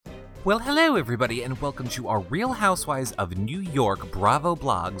Well, hello everybody, and welcome to our Real Housewives of New York Bravo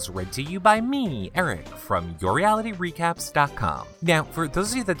blogs, read to you by me, Eric, from YourRealityRecaps.com. Now, for those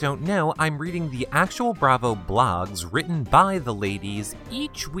of you that don't know, I'm reading the actual Bravo blogs written by the ladies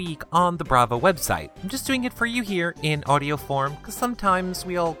each week on the Bravo website. I'm just doing it for you here in audio form, because sometimes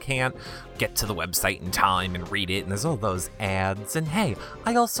we all can't get to the website in time and read it, and there's all those ads. And hey,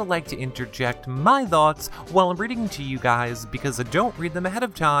 I also like to interject my thoughts while I'm reading to you guys, because I don't read them ahead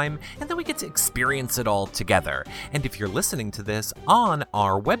of time, and then we get to experience it all together. And if you're listening to this on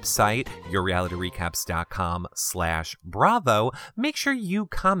our website, YourRealityRecaps.com/Bravo, make sure you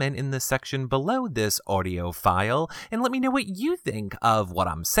comment in the section below this audio file and let me know what you think of what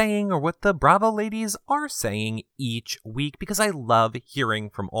I'm saying or what the Bravo ladies are saying each week, because I love hearing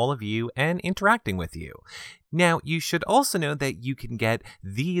from all of you and interacting with you. Now, you should also know that you can get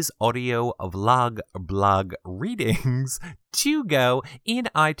these audio blog readings to go in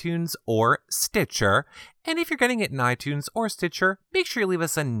iTunes or Stitcher. And if you're getting it in iTunes or Stitcher, make sure you leave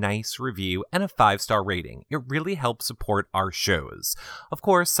us a nice review and a 5-star rating. It really helps support our shows. Of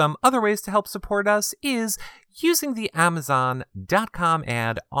course, some other ways to help support us is using the Amazon.com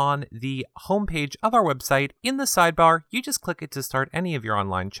ad on the homepage of our website. In the sidebar, you just click it to start any of your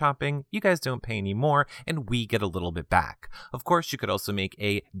online shopping. You guys don't pay any more, and we get a little bit back. Of course, you could also make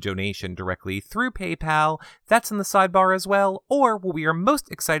a donation directly through PayPal. That's in the sidebar as well. Or what we are most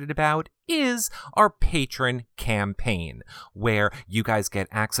excited about is our patron campaign, where you guys get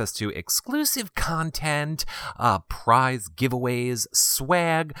access to exclusive content, prize giveaways,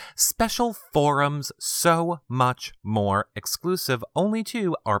 swag, special forums, so much more, exclusive only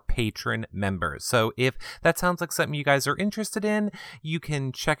to our patron members. So if that sounds like something you guys are interested in, you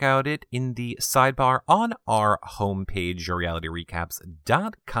can check out it in the sidebar on our homepage,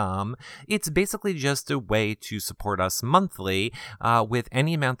 YourRealityRecaps.com. It's basically just a way to support us monthly with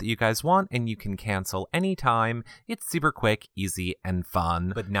any amount that you guys want, and you can cancel anytime. It's super quick, easy, and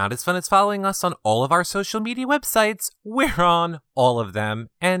fun, but not as fun as following us on all of our social media websites. We're on all of them,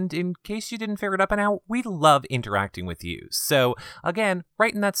 and in case you didn't figure it up and out, we love interacting with you. So again,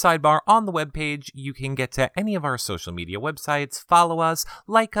 right in that sidebar on the webpage, you can get to any of our social media websites, follow us,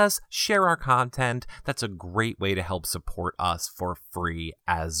 like us, share our content. That's a great way to help support us for free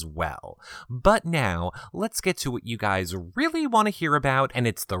as well. But now, let's get to what you guys really want to hear about, and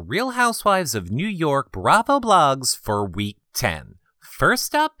it's the Real Housewives of New York Bravo blogs for week 10.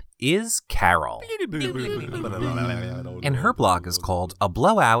 First up is Carol. And her blog is called A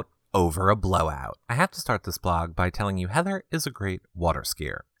Blowout Over a Blowout. I have to start this blog by telling you Heather is a great water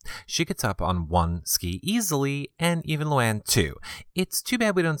skier. She gets up on one ski easily, and even Luann too. It's too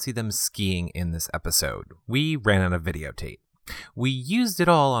bad we don't see them skiing in this episode. We ran out of videotape. We used it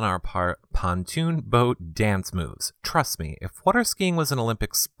all on our pontoon boat dance moves. Trust me, if water skiing was an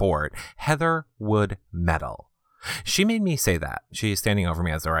Olympic sport, Heather would medal. She made me say that. She's standing over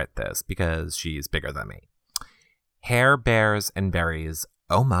me as I write this because she's bigger than me. Hair, bears, and berries.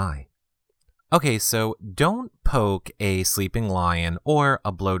 Oh my. Okay, so don't poke a sleeping lion or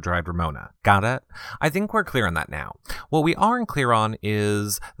a blow-dried Ramona. Got it? I think we're clear on that now. What we aren't clear on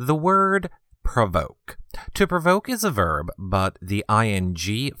is the word provoke. To provoke is a verb, but the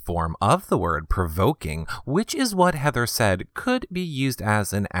ing form of the word provoking, which is what Heather said, could be used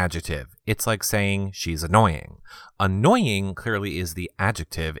as an adjective. It's like saying she's annoying. Annoying clearly is the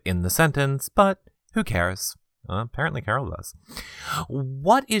adjective in the sentence, but who cares? Apparently Carol does.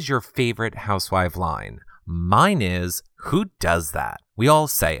 What is your favorite housewife line? Mine is, who does that? We all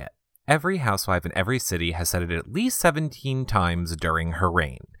say it. Every housewife in every city has said it at least 17 times during her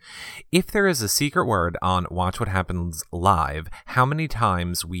reign. If there is a secret word on Watch What Happens Live, how many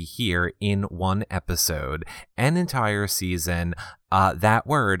times we hear in one episode, an entire season, that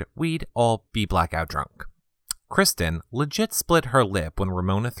word, we'd all be blackout drunk. Kristen legit split her lip when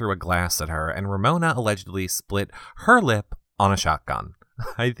Ramona threw a glass at her, and Ramona allegedly split her lip on a shotgun.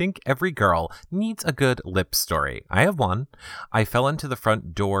 I think every girl needs a good lip story. I have one. I fell into the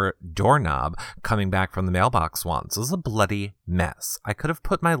front doorknob coming back from the mailbox once. It was a bloody mess. I could have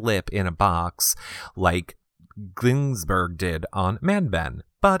put my lip in a box like Ginsburg did on Mad Men,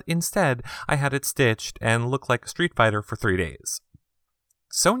 but instead I had it stitched and looked like a street fighter for 3 days.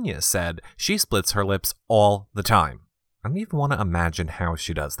 Sonia said she splits her lips all the time. I don't even want to imagine how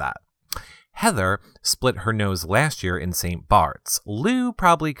she does that. Heather split her nose last year in St. Bart's. Lou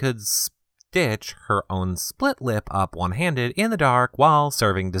probably could stitch her own split lip up one-handed in the dark while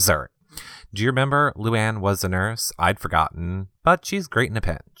serving dessert. Do you remember Luann was a nurse? I'd forgotten, but she's great in a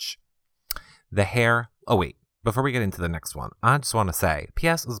pinch. The hair... Oh, wait. Before we get into the next one, I just want to say,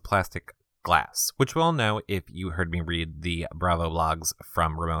 P.S. is a plastic glass, which we all know if you heard me read the Bravo blogs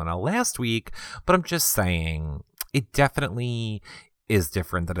from Ramona last week, but I'm just saying it definitely is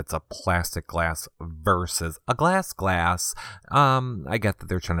different that it's a plastic glass versus a glass. I get that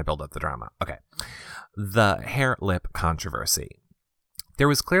they're trying to build up the drama. Okay. The hair lip controversy. There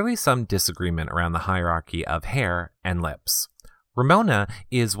was clearly some disagreement around the hierarchy of hair and lips. Ramona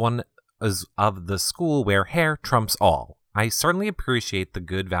is one of the school where hair trumps all. I certainly appreciate the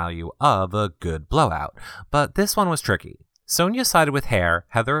good value of a good blowout, but this one was tricky. Sonia sided with hair,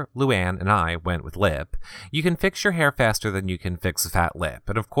 Heather, Luann, and I went with lip. You can fix your hair faster than you can fix a fat lip,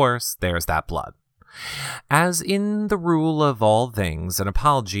 and of course, there's that blood. As in the rule of all things, an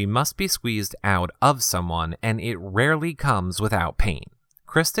apology must be squeezed out of someone, and it rarely comes without pain.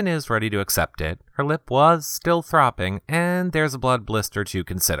 Kristen is ready to accept it. Her lip was still throbbing, and there's a blood blister to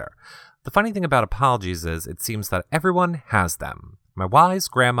consider. The funny thing about apologies is it seems that everyone has them. My wise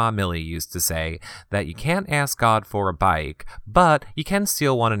grandma Millie used to say that you can't ask God for a bike, but you can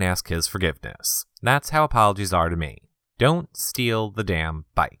steal one and ask his forgiveness. That's how apologies are to me. Don't steal the damn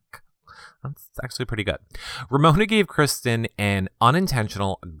bike. That's actually pretty good. Ramona gave Kristen an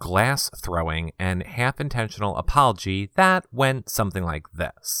unintentional glass throwing and half-intentional apology that went something like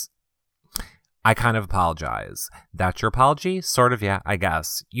this. I kind of apologize. That's your apology? Sort of, yeah, I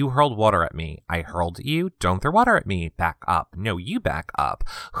guess. You hurled water at me. I hurled at you? Don't throw water at me. Back up. No, you back up.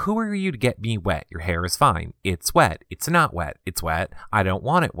 Who are you to get me wet? Your hair is fine. It's wet. It's not wet. It's wet. I don't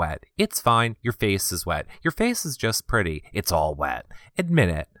want it wet. It's fine. Your face is wet. Your face is just pretty. It's all wet. Admit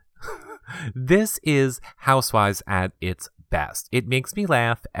it. This is Housewives at its best. It makes me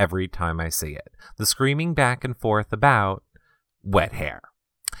laugh every time I see it. The screaming back and forth about wet hair.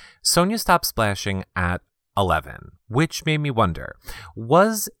 Sonia stopped splashing at 11, which made me wonder,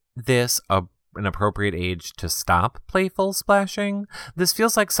 was this an appropriate age to stop playful splashing? This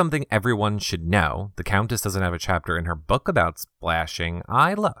feels like something everyone should know. The Countess doesn't have a chapter in her book about splashing.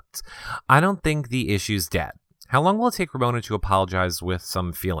 I looked. I don't think the issue's dead. How long will it take Ramona to apologize with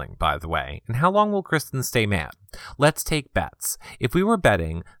some feeling, by the way? And how long will Kristen stay mad? Let's take bets. If we were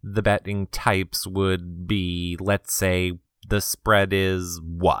betting, the betting types would be, let's say, the spread is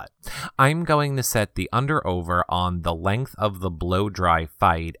what? I'm going to set the under-over on the length of the blow-dry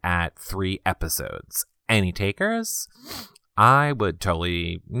fight at 3 episodes. Any takers? I would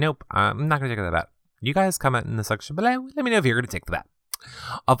totally... Nope, I'm not going to take that bet. You guys comment in the section below. Let me know if you're going to take the bet.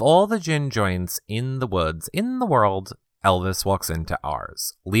 Of all the gin joints in the woods, in the world, Elvis walks into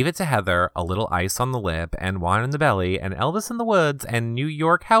ours. Leave it to Heather, a little ice on the lip and wine in the belly, and Elvis in the woods and New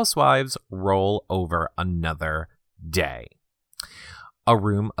York Housewives roll over another day. A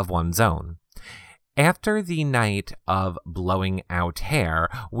room of one's own. After the night of blowing out hair,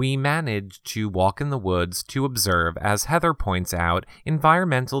 we managed to walk in the woods to observe, as Heather points out,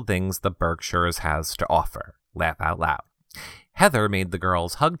 environmental things the Berkshires has to offer. Laugh out loud. Heather made the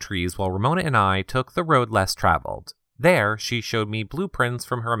girls hug trees while Ramona and I took the road less traveled. There, she showed me blueprints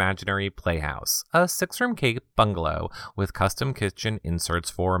from her imaginary playhouse, a 6-room Cape bungalow with custom kitchen inserts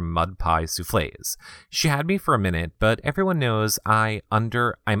for mud pie soufflés. She had me for a minute, but everyone knows I'm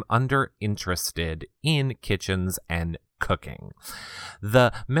under-interested in kitchens and cooking.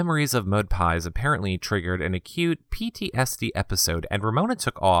 The memories of mud pies apparently triggered an acute PTSD episode, and Ramona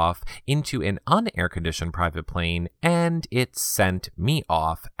took off into an unair-conditioned private plane, and it sent me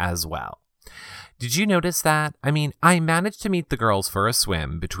off as well. Did you notice that? I mean, I managed to meet the girls for a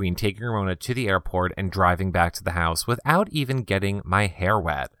swim between taking Ramona to the airport and driving back to the house without even getting my hair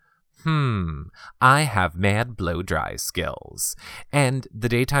wet. I have mad blow-dry skills. And the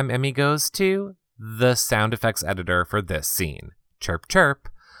daytime Emmy goes to the sound effects editor for this scene. Chirp, chirp.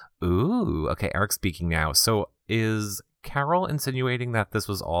 Ooh, okay, Eric's speaking now. So is Carol insinuating that this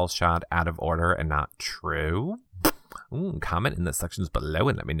was all shot out of order and not true? Comment in the sections below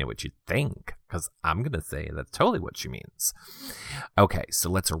and let me know what you think, because I'm going to say that's totally what she means. Okay, so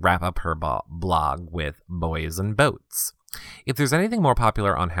let's wrap up her blog with boys and boats. If there's anything more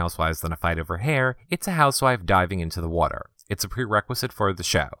popular on Housewives than a fight over hair, it's a housewife diving into the water. It's a prerequisite for the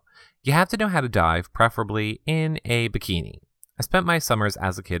show. You have to know how to dive, preferably in a bikini. I spent my summers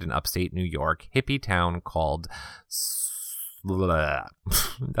as a kid in upstate New York, hippie town called... Blah.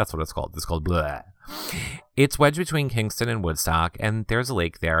 That's what it's called. It's called Blah. It's wedged between Kingston and Woodstock, and there's a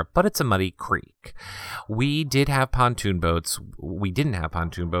lake there, but it's a muddy creek. We didn't have pontoon boats.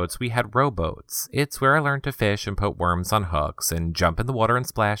 We had rowboats. It's where I learned to fish and put worms on hooks and jump in the water and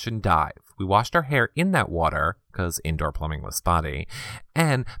splash and dive. We washed our hair in that water, because indoor plumbing was spotty,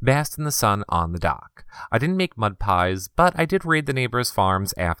 and basked in the sun on the dock. I didn't make mud pies, but I did raid the neighbors'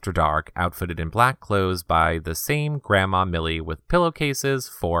 farms after dark, outfitted in black clothes by the same Grandma Millie with pillowcases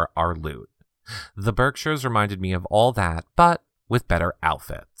for our loot. The Berkshires reminded me of all that, but with better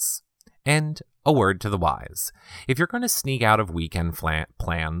outfits. And a word to the wise. If you're going to sneak out of weekend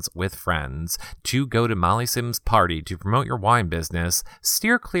plans with friends to go to Molly Sims' party to promote your wine business,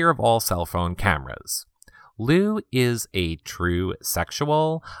 steer clear of all cell phone cameras. Lou is a true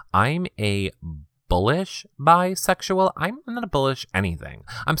sexual. I'm a bullish bisexual. I'm not a bullish anything.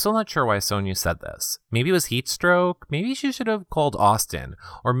 I'm still not sure why Sonia said this. Maybe it was heat stroke. Maybe she should have called Austin.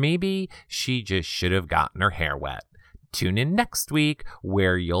 Or maybe she just should have gotten her hair wet. Tune in next week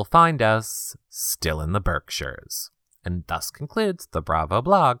where you'll find us still in the Berkshires. And thus concludes the Bravo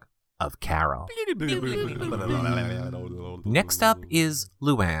blog of Carol. Next up is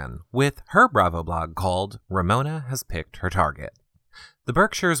Luann with her Bravo blog called Ramona Has Picked Her Target. The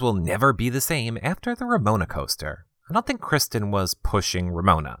Berkshires will never be the same after the Ramona coaster. I don't think Kristen was pushing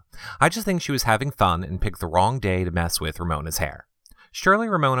Ramona. I just think she was having fun and picked the wrong day to mess with Ramona's hair. Surely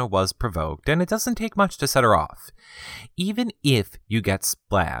Ramona was provoked, and it doesn't take much to set her off. Even if you get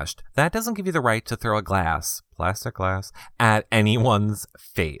splashed, that doesn't give you the right to throw a plastic glass, at anyone's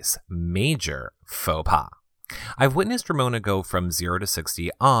face. Major faux pas. I've witnessed Ramona go from 0 to 60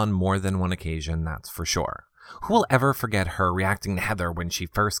 on more than one occasion, that's for sure. Who will ever forget her reacting to Heather when she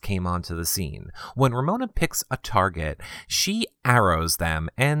first came onto the scene? When Ramona picks a target, she arrows them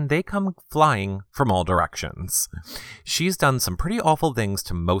and they come flying from all directions. She's done some pretty awful things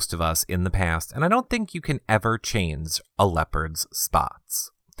to most of us in the past, and I don't think you can ever change a leopard's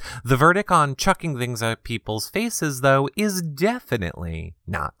spots. The verdict on chucking things at people's faces, though, is definitely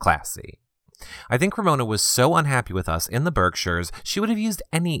not classy. I think Ramona was so unhappy with us in the Berkshires, she would have used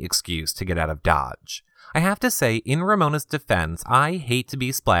any excuse to get out of Dodge. I have to say, in Ramona's defense, I hate to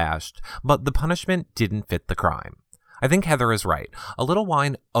be splashed, but the punishment didn't fit the crime. I think Heather is right. A little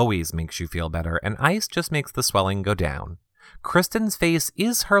wine always makes you feel better, and ice just makes the swelling go down. Kristen's face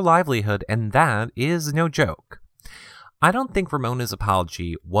is her livelihood, and that is no joke. I don't think Ramona's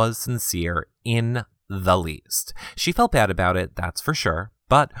apology was sincere in the least. She felt bad about it, that's for sure,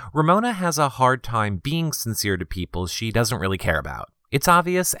 but Ramona has a hard time being sincere to people she doesn't really care about. It's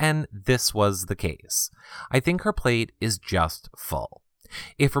obvious, and this was the case. I think her plate is just full.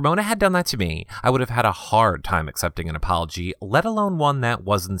 If Ramona had done that to me, I would have had a hard time accepting an apology, let alone one that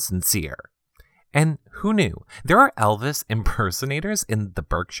wasn't sincere. And who knew? There are Elvis impersonators in the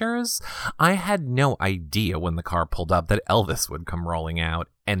Berkshires? I had no idea when the car pulled up that Elvis would come rolling out,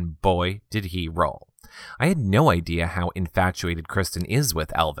 and boy, did he roll. I had no idea how infatuated Kristen is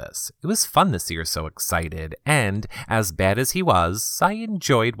with Elvis. It was fun to see her so excited, and as bad as he was, I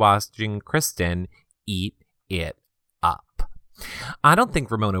enjoyed watching Kristen eat it up. I don't think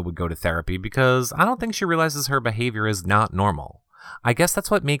Ramona would go to therapy because I don't think she realizes her behavior is not normal. I guess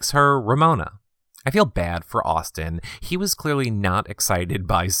that's what makes her Ramona. I feel bad for Austin. He was clearly not excited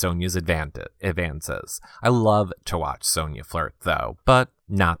by Sonia's advances. I love to watch Sonia flirt, though, but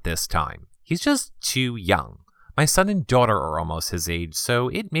not this time. He's just too young. My son and daughter are almost his age, so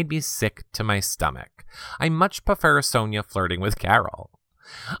it made me sick to my stomach. I much prefer Sonia flirting with Carol.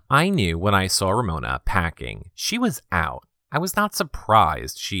 I knew when I saw Ramona packing, she was out. I was not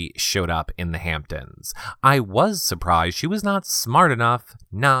surprised she showed up in the Hamptons. I was surprised she was not smart enough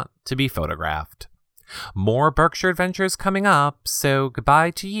not to be photographed. More Berkshire adventures coming up, so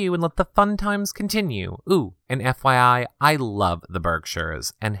goodbye to you and let the fun times continue. Ooh, and FYI, I love the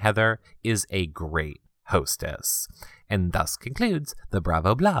Berkshires, and Heather is a great hostess. And thus concludes the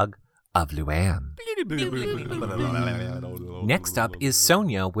Bravo blog of Luann. Next up is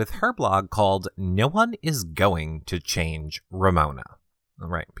Sonia with her blog called No One Is Going to Change Ramona. All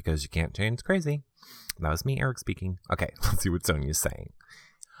right, because you can't change crazy. That was me, Eric, speaking. Okay, let's see what Sonia's saying.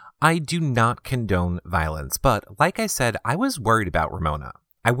 I do not condone violence, but like I said, I was worried about Ramona.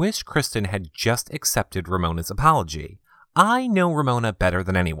 I wish Kristen had just accepted Ramona's apology. I know Ramona better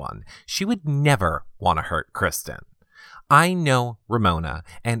than anyone. She would never want to hurt Kristen. I know Ramona,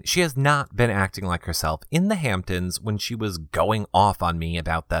 and she has not been acting like herself in the Hamptons when she was going off on me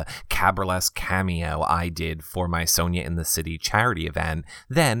about the cabaret cameo I did for my Sonia in the City charity event,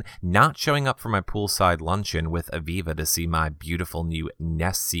 then not showing up for my poolside luncheon with Aviva to see my beautiful new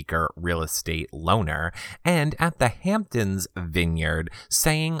Nest Seeker real estate loaner, and at the Hamptons vineyard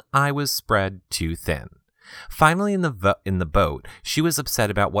saying I was spread too thin. Finally, in the boat, she was upset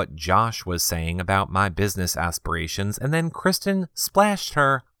about what Josh was saying about my business aspirations, and then Kristen splashed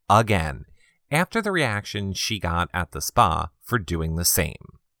her again after the reaction she got at the spa for doing the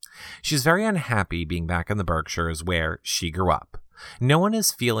same. She's very unhappy being back in the Berkshires where she grew up. No one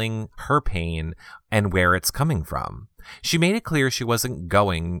is feeling her pain and where it's coming from. She made it clear she wasn't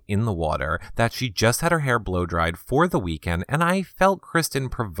going in the water, that she just had her hair blow-dried for the weekend, and I felt Kristen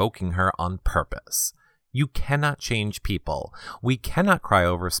provoking her on purpose. You cannot change people. We cannot cry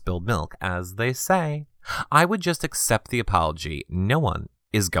over spilled milk, as they say. I would just accept the apology. No one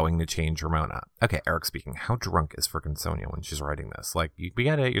is going to change Ramona. Okay, Eric speaking. How drunk is frickin' Sonia when she's writing this? Like, we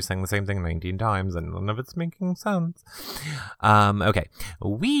get it. You're saying the same thing 19 times and none of it's making sense. Okay.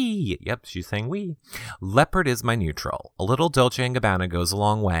 We. Yep, she's saying we. Leopard is my neutral. A little Dolce & Gabbana goes a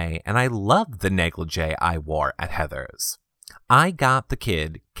long way, and I love the negligee I wore at Heather's. I got the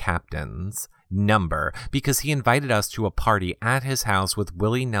kid, Captain's number because he invited us to a party at his house with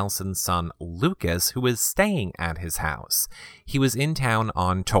Willie Nelson's son Lucas, who was staying at his house. He was in town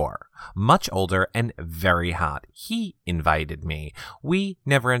on tour, much older and very hot. He invited me. We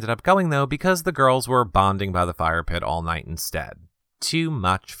never ended up going though because the girls were bonding by the fire pit all night instead. Too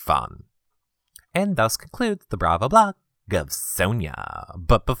much fun. And thus concludes the Bravo blog of Sonia.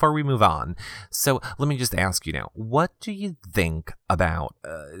 But before we move on, so let me just ask you now, what do you think about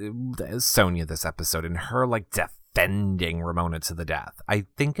Sonia this episode and her like defending Ramona to the death? I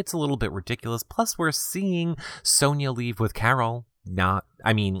think it's a little bit ridiculous. Plus, we're seeing Sonia leave with Carol.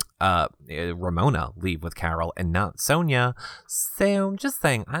 Ramona leave with Carol and not Sonia. So I'm just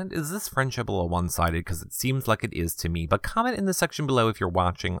saying, is this friendship a little one-sided? Because it seems like it is to me. But comment in the section below if you're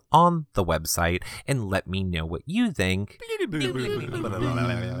watching on the website and let me know what you think.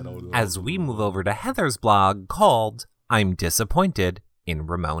 As we move over to Heather's blog called I'm Disappointed in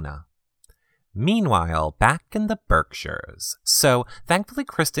Ramona. Meanwhile, back in the Berkshires. So, thankfully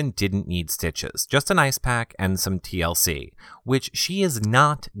Kristen didn't need stitches, just an ice pack and some TLC, which she is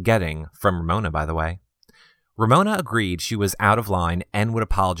not getting from Ramona, by the way. Ramona agreed she was out of line and would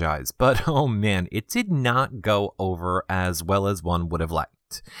apologize, but oh man, it did not go over as well as one would have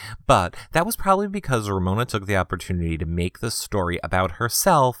liked. But that was probably because Ramona took the opportunity to make the story about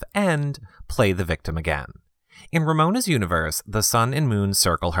herself and play the victim again. In Ramona's universe, the sun and moon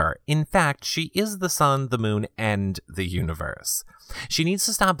circle her. In fact, she is the sun, the moon, and the universe. She needs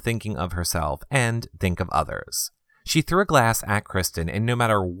to stop thinking of herself and think of others. She threw a glass at Kristen, and no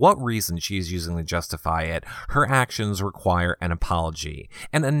matter what reason she is using to justify it, her actions require an apology,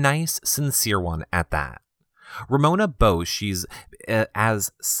 and a nice, sincere one at that. Ramona boasts she's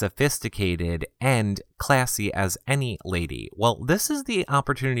as sophisticated and classy as any lady. Well, this is the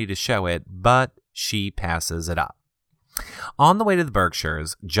opportunity to show it, but she passes it up. On the way to the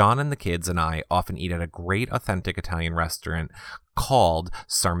Berkshires, John and the kids and I often eat at a great authentic Italian restaurant called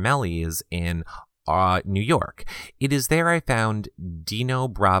Sarmelli's in New York. It is there I found Dino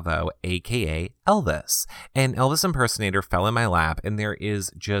Bravo, aka Elvis. An Elvis impersonator fell in my lap, and there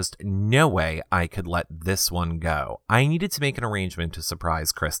is just no way I could let this one go. I needed to make an arrangement to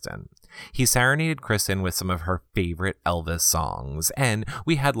surprise Kristen. He serenaded Kristen with some of her favorite Elvis songs, and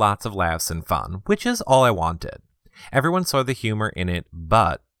we had lots of laughs and fun, which is all I wanted. Everyone saw the humor in it,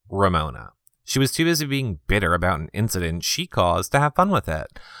 but Ramona. She was too busy being bitter about an incident she caused to have fun with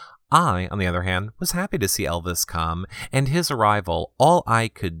it. I, on the other hand, was happy to see Elvis come, and his arrival all I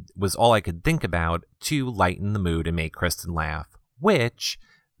could think about to lighten the mood and make Kristen laugh, which,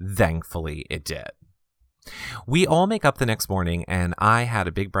 thankfully, it did. We all make up the next morning, and I had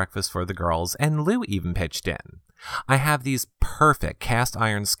a big breakfast for the girls, and Lou even pitched in. I have these perfect cast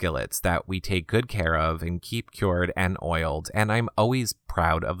iron skillets that we take good care of and keep cured and oiled, and I'm always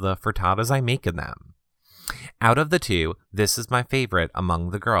proud of the frittatas I make in them. Out of the two, this is my favorite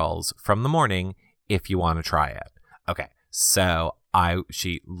among the girls from the morning, if you want to try it. Okay, so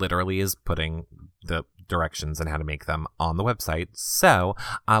she literally is putting the directions on how to make them on the website, so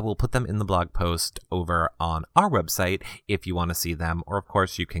I will put them in the blog post over on our website if you want to see them, or of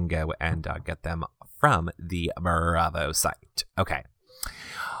course you can go and get them from the Bravo site. Okay.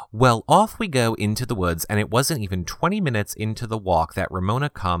 Well, off we go into the woods, and it wasn't even 20 minutes into the walk that Ramona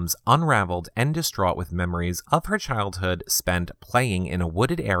comes unraveled and distraught with memories of her childhood spent playing in a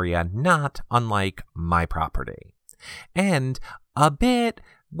wooded area not unlike my property. And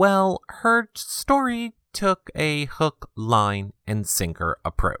her story took a hook, line, and sinker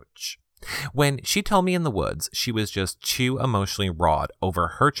approach. When she told me in the woods she was just too emotionally wrought over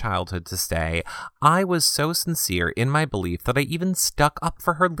her childhood to stay, I was so sincere in my belief that I even stuck up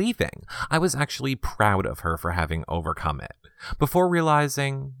for her leaving. I was actually proud of her for having overcome it, before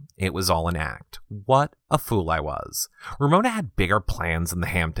realizing it was all an act. What a fool I was. Ramona had bigger plans in the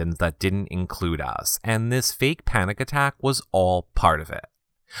Hamptons that didn't include us, and this fake panic attack was all part of it.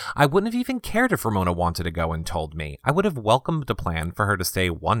 I wouldn't have even cared if Ramona wanted to go and told me. I would have welcomed a plan for her to stay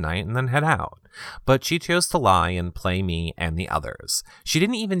one night and then head out. But she chose to lie and play me and the others. She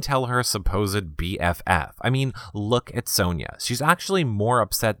didn't even tell her supposed BFF. I mean, look at Sonia. She's actually more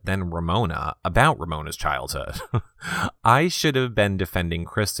upset than Ramona about Ramona's childhood. I should have been defending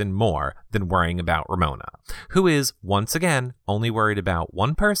Kristen more than worrying about Ramona, who is, once again, only worried about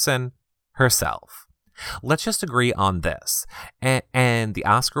one person, herself. Let's just agree on this. And the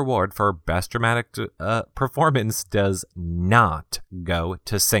Oscar award for Best Dramatic Performance does not go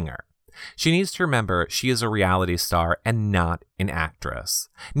to Singer. She needs to remember she is a reality star and not an actress.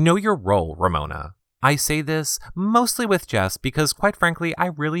 Know your role, Ramona. I say this mostly with Jess because, quite frankly, I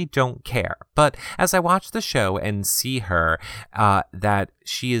really don't care. But as I watch the show and see her, that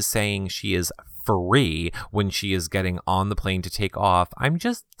she is saying she is free when she is getting on the plane to take off, I'm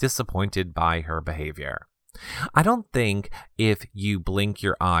just disappointed by her behavior. I don't think if you blink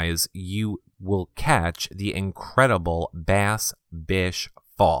your eyes, you will catch the incredible Bass Bish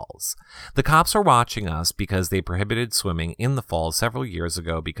Falls. The cops are watching us because they prohibited swimming in the falls several years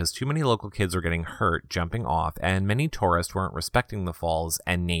ago because too many local kids were getting hurt jumping off and many tourists weren't respecting the falls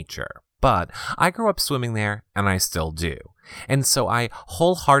and nature. But I grew up swimming there and I still do. And so I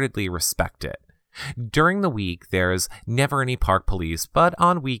wholeheartedly respect it. During the week, there's never any park police, but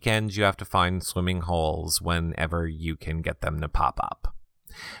on weekends, you have to find swimming holes whenever you can get them to pop up.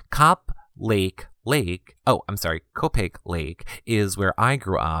 Copake Lake is where I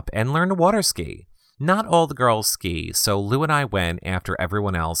grew up and learned to water ski. Not all the girls ski, so Lou and I went after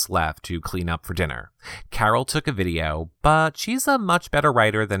everyone else left to clean up for dinner. Carol took a video, but she's a much better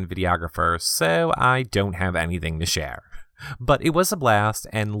writer than videographer, so I don't have anything to share. But it was a blast,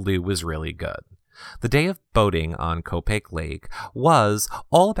 and Lou was really good. The day of boating on Copake Lake was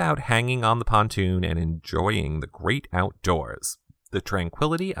all about hanging on the pontoon and enjoying the great outdoors, the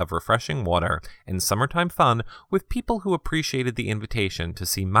tranquility of refreshing water and summertime fun with people who appreciated the invitation to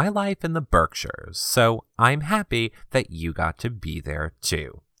see my life in the Berkshires. So I'm happy that you got to be there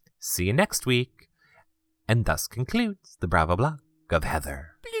too. See you next week. And thus concludes the Bravo blog of Heather.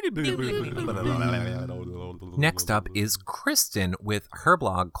 Next up is Kristen with her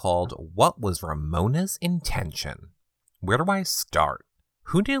blog called What Was Ramona's Intention? Where do I start?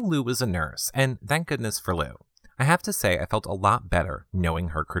 Who knew Lou was a nurse? And thank goodness for Lou. I have to say I felt a lot better knowing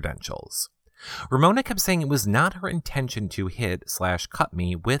her credentials. Ramona kept saying it was not her intention to hit/cut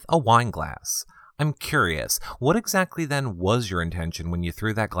me with a wine glass. I'm curious, what exactly then was your intention when you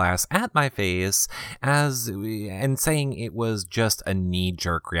threw that glass at my face and saying it was just a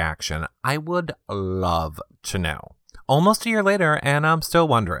knee-jerk reaction? I would love to know. Almost a year later, and I'm still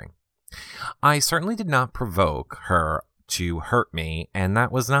wondering. I certainly did not provoke her to hurt me, and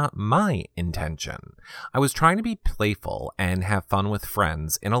that was not my intention. I was trying to be playful and have fun with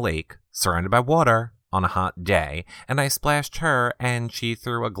friends in a lake surrounded by water on a hot day, and I splashed her, and she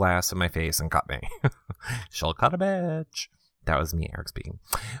threw a glass in my face and cut me. She'll cut a bitch. That was me, Eric speaking.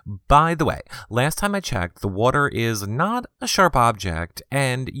 By the way, last time I checked, the water is not a sharp object,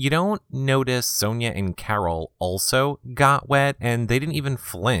 and you don't notice Sonia and Carol also got wet, and they didn't even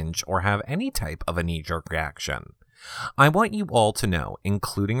flinch or have any type of a knee-jerk reaction. I want you all to know,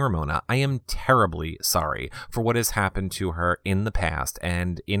 including Ramona, I am terribly sorry for what has happened to her in the past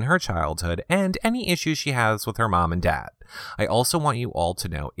and in her childhood and any issues she has with her mom and dad. I also want you all to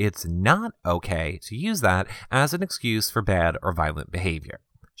know it's not okay to use that as an excuse for bad or violent behavior.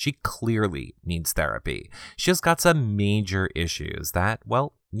 She clearly needs therapy. She has got some major issues that,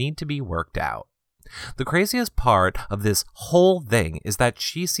 well, need to be worked out. The craziest part of this whole thing is that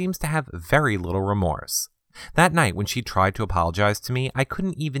she seems to have very little remorse. That night when she tried to apologize to me, I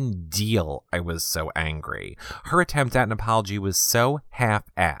couldn't even deal. I was so angry. Her attempt at an apology was so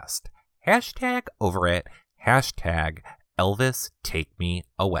half-assed. Hashtag over it. Hashtag Elvis take me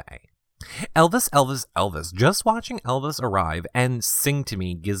away. Elvis, Elvis, Elvis. Just watching Elvis arrive and sing to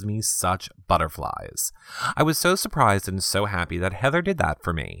me gives me such butterflies. I was so surprised and so happy that Heather did that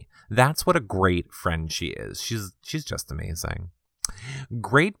for me. That's what a great friend she is. She's just amazing.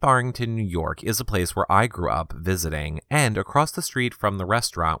 Great Barrington, New York is a place where I grew up visiting, and across the street from the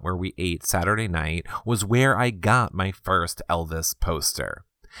restaurant where we ate Saturday night was where I got my first Elvis poster.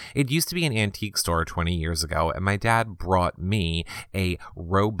 It used to be an antique store 20 years ago, and my dad brought me a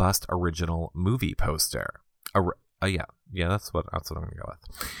robust original movie poster. Yeah, that's what I'm going to go with.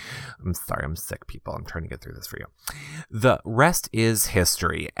 I'm sorry, I'm sick, people. I'm trying to get through this for you. The rest is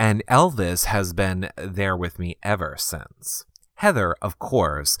history, and Elvis has been there with me ever since. Heather, of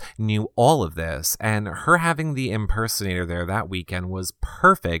course, knew all of this, and her having the impersonator there that weekend was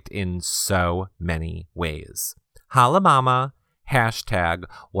perfect in so many ways. Holla mama, Hashtag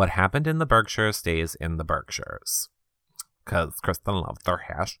what happened in the Berkshires stays in the Berkshires. Because Kristen loves their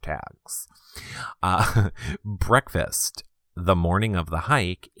hashtags. Breakfast the morning of the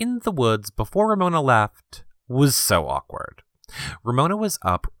hike in the woods before Ramona left was so awkward. Ramona was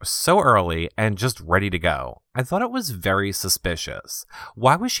up so early and just ready to go. I thought it was very suspicious.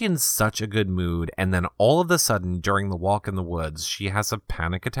 Why was she in such a good mood, and then all of a sudden during the walk in the woods she has a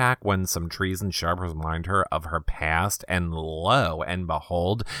panic attack when some trees and shrubs remind her of her past, and lo and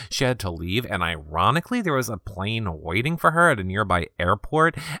behold, she had to leave, and ironically there was a plane waiting for her at a nearby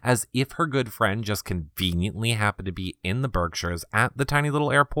airport, as if her good friend just conveniently happened to be in the Berkshires at the tiny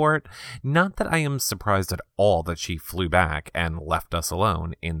little airport. Not that I am surprised at all that she flew back and left us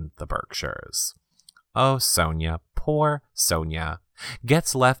alone in the Berkshires. Oh, Sonia, poor Sonia,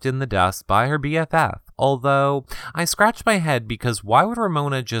 gets left in the dust by her BFF, although I scratch my head because why would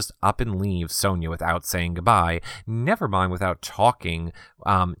Ramona just up and leave Sonia without saying goodbye, never mind without talking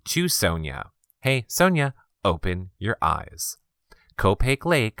to Sonia. Hey, Sonia, open your eyes. Copake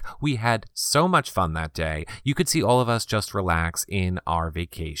Lake, we had so much fun that day. You could see all of us just relax in our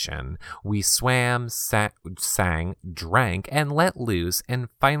vacation. We swam, sang, drank, and let loose, and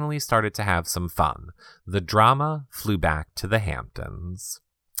finally started to have some fun. The drama flew back to the Hamptons.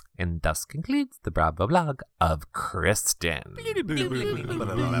 And thus concludes the Bravo blog of Kristen.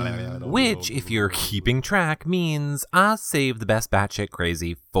 Which, if you're keeping track, means I saved the best batshit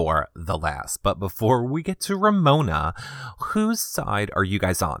crazy for the last. But before we get to Ramona, whose side are you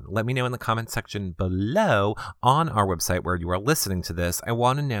guys on? Let me know in the comment section below on our website where you are listening to this. I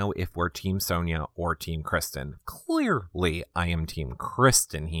want to know if we're Team Sonia or Team Kristen. Clearly, I am Team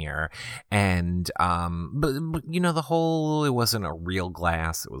Kristen here. And, but you know, it wasn't a real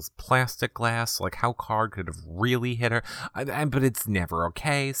glass. It was plastic glass. Like, how hard could have really hit her? But it's never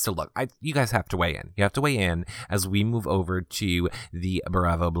okay. So look, you guys have to weigh in. You have to weigh in as we move over to the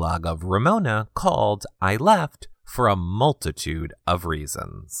Bravo blog of Ramona called I Left for a Multitude of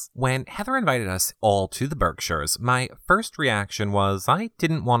Reasons. When Heather invited us all to the Berkshires, my first reaction was I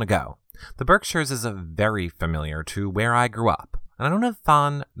didn't want to go. The Berkshires is very familiar to where I grew up, and I don't have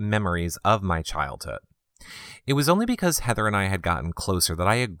fond memories of my childhood. It was only because Heather and I had gotten closer that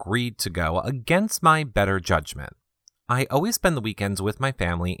I agreed to go against my better judgment. I always spend the weekends with my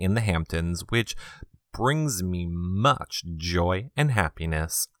family in the Hamptons, which brings me much joy and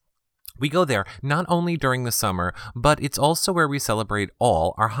happiness. We go there not only during the summer, but it's also where we celebrate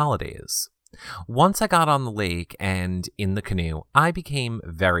all our holidays. Once I got on the lake and in the canoe, I became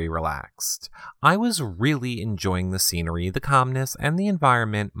very relaxed. I was really enjoying the scenery, the calmness, and the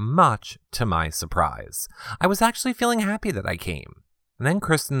environment, much to my surprise. I was actually feeling happy that I came. And then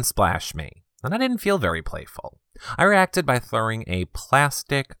Kristen splashed me, and I didn't feel very playful. I reacted by throwing a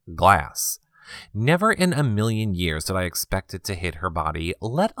plastic glass. Never in a million years did I expect it to hit her body,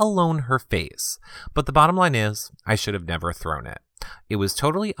 let alone her face. But the bottom line is, I should have never thrown it. It was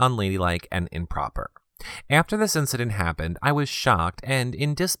totally unladylike and improper. After this incident happened, I was shocked and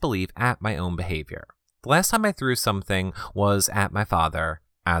in disbelief at my own behavior. The last time I threw something was at my father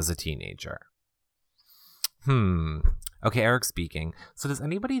as a teenager. Okay, Eric speaking. So does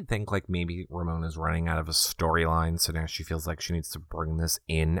anybody think like maybe Ramona's running out of a storyline, so now she feels like she needs to bring this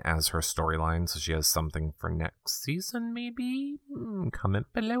in as her storyline so she has something for next season maybe? Comment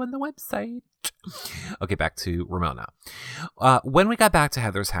below on the website. Okay, back to Ramona. When we got back to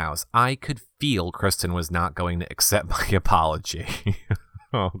Heather's house, I could feel Kristen was not going to accept my apology.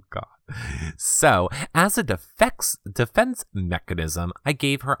 Oh, God. So, as a defense mechanism, I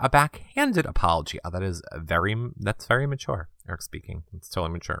gave her a backhanded apology. Oh, that's very mature. Eric speaking. It's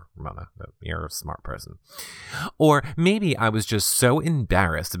totally mature, Ramona. You're a smart person. Or maybe I was just so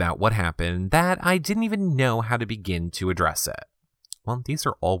embarrassed about what happened that I didn't even know how to begin to address it. Well, these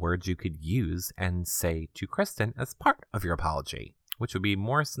are all words you could use and say to Kristen as part of your apology, which would be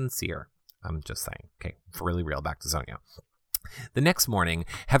more sincere. I'm just saying. Okay, for really real, back to Sonia. The next morning,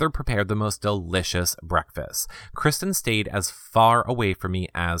 Heather prepared the most delicious breakfast. Kristen stayed as far away from me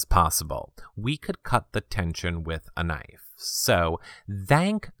as possible. We could cut the tension with a knife. So,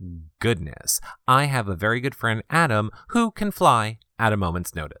 thank goodness, I have a very good friend, Adam, who can fly at a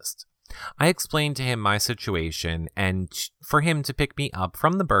moment's notice. I explained to him my situation and for him to pick me up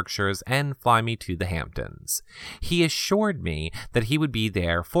from the Berkshires and fly me to the Hamptons. He assured me that he would be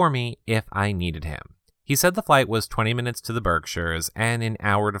there for me if I needed him. He said the flight was 20 minutes to the Berkshires and an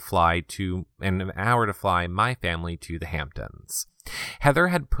hour to fly my family to the Hamptons. Heather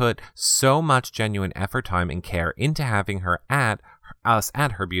had put so much genuine effort, time, and care into having her at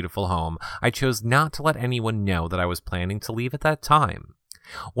her beautiful home. I chose not to let anyone know that I was planning to leave at that time.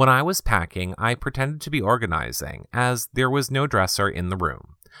 When I was packing, I pretended to be organizing, as there was no dresser in the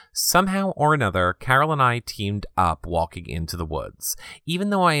room. Somehow or another, Carol and I teamed up walking into the woods. Even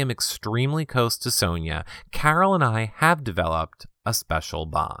though I am extremely close to Sonia, Carol and I have developed a special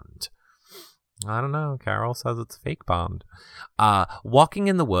bond. I don't know. Carol says it's a fake bond. Walking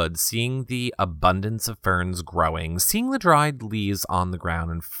in the woods, seeing the abundance of ferns growing, seeing the dried leaves on the ground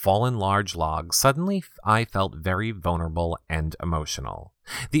and fallen large logs, suddenly I felt very vulnerable and emotional.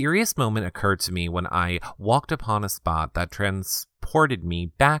 The eeriest moment occurred to me when I walked upon a spot that transported me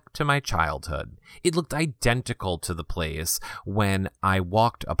back to my childhood. It looked identical to the place when I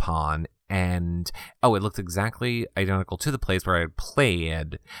walked upon it looked exactly identical to the place where I had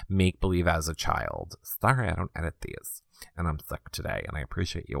played make-believe as a child. Sorry, I don't edit these. And I'm sick today, and I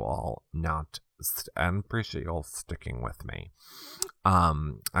appreciate you all sticking with me.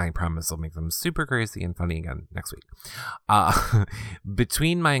 I promise I'll make them super crazy and funny again next week.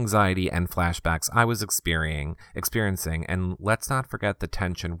 Between my anxiety and flashbacks I was experiencing, and let's not forget the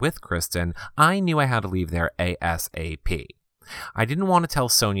tension with Kristen, I knew I had to leave there ASAP. I didn't want to tell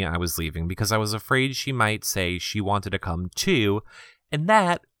Sonia I was leaving because I was afraid she might say she wanted to come too, and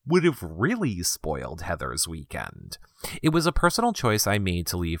that would have really spoiled Heather's weekend. It was a personal choice I made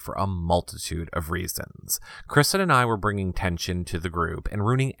to leave for a multitude of reasons. Kristen and I were bringing tension to the group and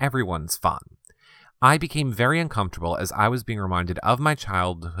ruining everyone's fun. I became very uncomfortable as I was being reminded of my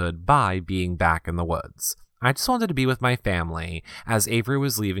childhood by being back in the woods. I just wanted to be with my family. As Avery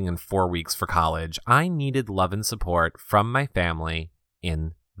was leaving in 4 weeks for college, I needed love and support from my family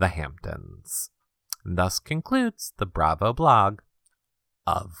in the Hamptons. And thus concludes the Bravo blog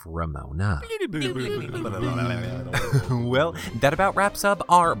of Ramona. Well, that about wraps up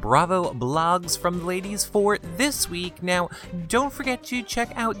our Bravo blogs from the ladies for this week. Now, don't forget to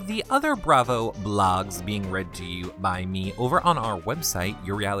check out the other Bravo blogs being read to you by me over on our website,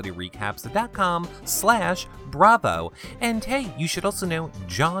 yourrealityrecaps.com/Bravo. And hey, you should also know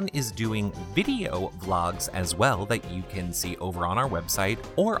John is doing video vlogs as well that you can see over on our website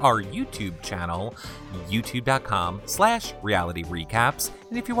or our YouTube channel, youtube.com/realityrecaps.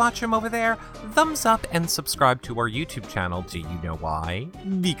 And if you watch him over there, thumbs up and subscribe to our YouTube channel. Do you know why?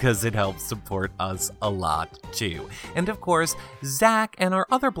 Because it helps support us a lot too. And of course, Zach and our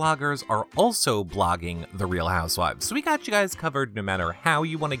other bloggers are also blogging The Real Housewives. So we got you guys covered no matter how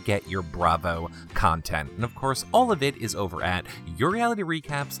you want to get your Bravo content. And of course, all of it is over at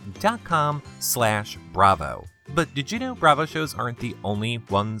yourrealityrecaps.com/Bravo. But did you know Bravo shows aren't the only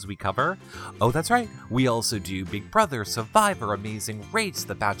ones we cover? Oh, that's right. We also do Big Brother, Survivor, Amazing Race,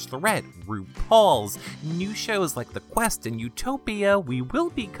 The Bachelorette, RuPaul's, new shows like The Quest and Utopia. We will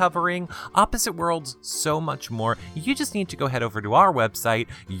be covering Opposite Worlds, so much more. You just need to go head over to our website,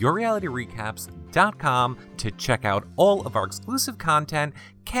 yourrealityrecaps.com, to check out all of our exclusive content,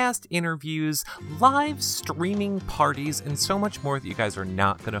 cast interviews, live streaming parties, and so much more that you guys are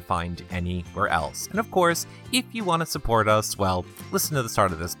not going to find anywhere else. And of course, if you want to support us, well, listen to the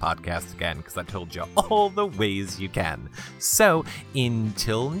start of this podcast again, because I told you all the ways you can. So,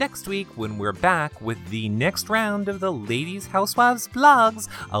 until next week, when we're back with the next round of the Ladies Housewives blogs,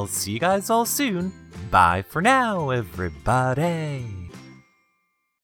 I'll see you guys all soon. Bye for now, everybody.